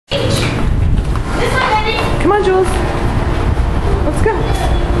run, Jules. Let's go.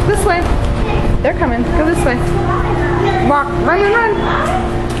 This way. They're coming. Go this way. Walk. Run, run, run.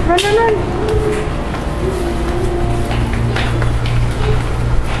 Run, run, run.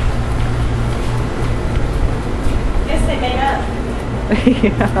 Guess they made up.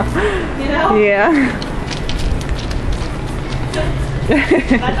 Yeah. You know? Yeah.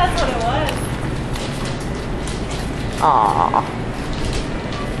 That's what it was. Aww.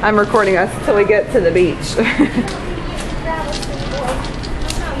 I'm recording us till we get to the beach.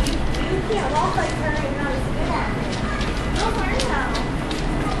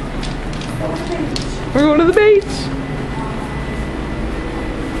 We're going to the beach.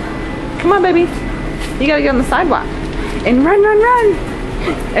 Come on, baby. You gotta get on the sidewalk. And run, run, run.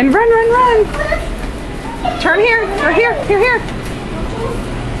 And run, run, run. Turn here. Or here, here, here.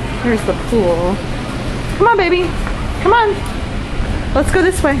 Here's the pool. Come on, baby. Come on. Let's go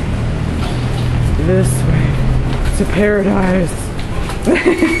this way. This way. To paradise.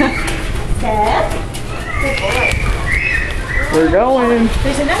 Step. Good boy. We're going.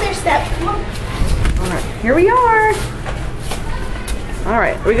 There's another step. Come on. Alright, here we are.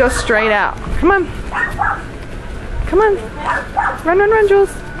 Alright, we go straight out. Come on. Come on. Run, run, run, Jules.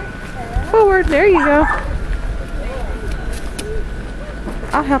 Forward. There you go.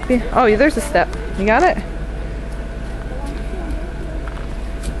 I'll help you. Oh, there's a step. You got it?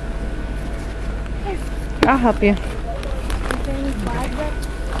 I'll help you.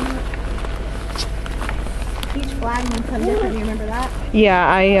 Each flag means something different. Do you remember that?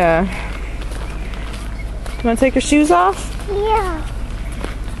 Yeah, you want to take your shoes off? Yeah.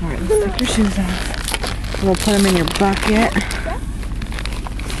 Alright, let's take your shoes off. We'll put them in your bucket.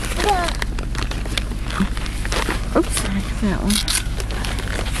 Oops, I got that one.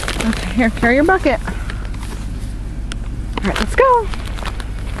 Okay, here, carry your bucket. Alright, let's go.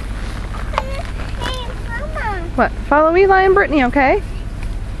 Hey, Mama. What? Follow Eli and Brittany, okay?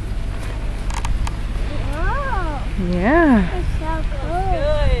 Oh, Yeah. it's so cool.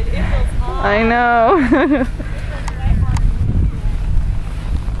 Good. It feels hot. I know.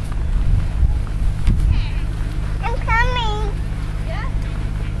 I'm coming. Yeah?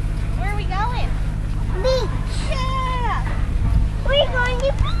 Where are we going? Beach. Yeah. We're going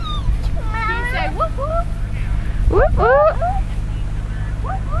to beach, Mama. He said, whoop whoop. Whoop, whoop.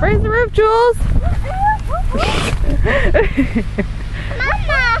 Raise the roof, Jules.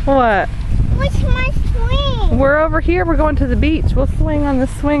 Mama, What? what's my swing? We're over here. We're going to the beach. We'll swing on the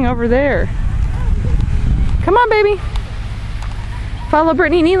swing over there. Come on, baby. Follow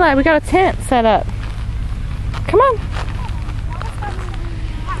Brittany and Eli. We got a tent set up. Come on.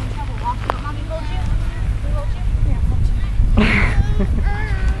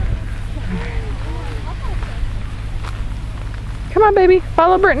 Come on, baby.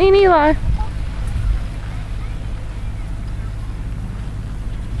 Follow Brittany and Eli.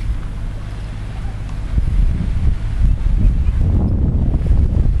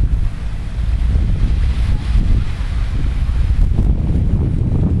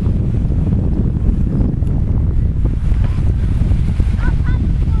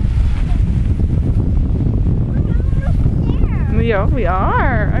 Yeah, we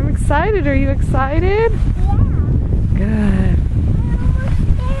are. I'm excited. Are you excited? Good.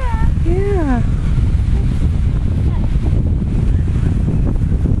 Yeah.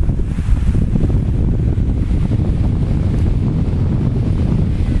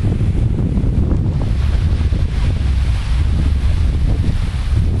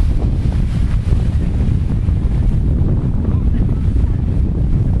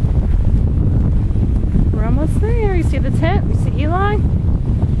 We're almost there. You see the tent? You see Eli?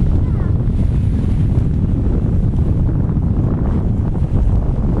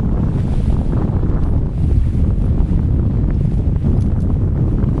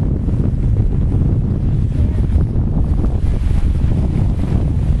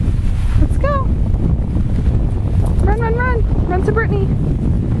 Let's go. Run, run, run. Run to Brittany.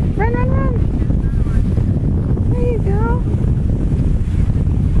 Run, run, run. There you go.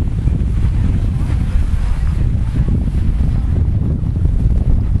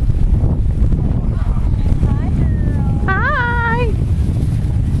 Hi.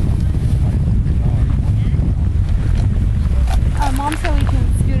 Mom said we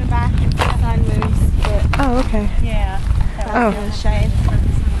can scoot him back if the sun moves, but Oh, okay. yeah, that was in the shade.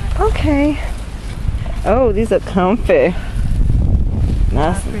 Okay. Oh, these are comfy.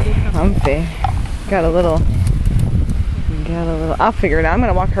 Nice and comfy. Got a little. I'll figure it out. I'm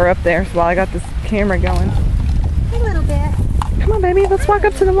gonna walk her up there while I got this camera going. A little bit. Come on, baby. Let's walk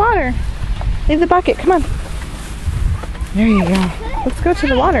up to the water. Leave the bucket. Come on. There you go. Let's go to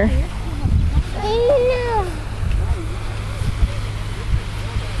the water.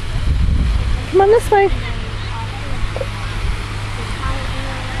 Come on this way.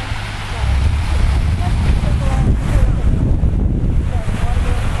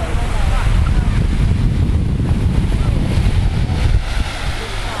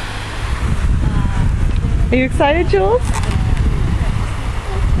 Are you excited, Jules?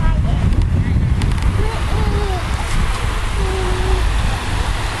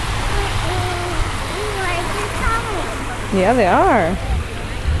 Yeah, they are.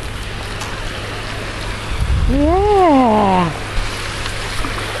 Yeah.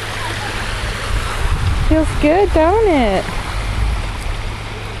 Feels good, don't it?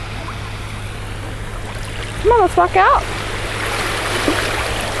 Come on, let's walk out.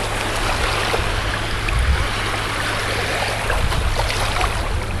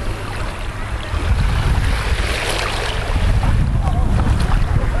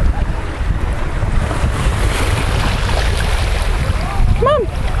 Come on.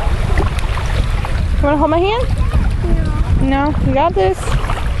 You want to hold my hand? No. No, you got this.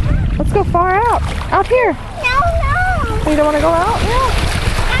 Let's go far out. Out here. No, no. You don't want to go out? Yeah.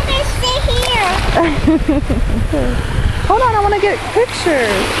 I'm gonna stay here. Hold on, I want to get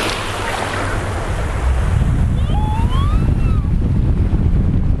pictures.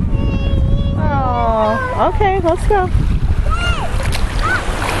 Oh, okay, let's go.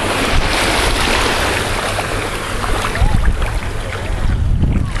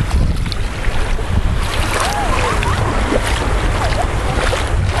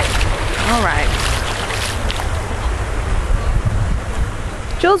 All right.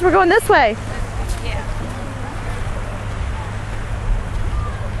 Jules, we're going this way.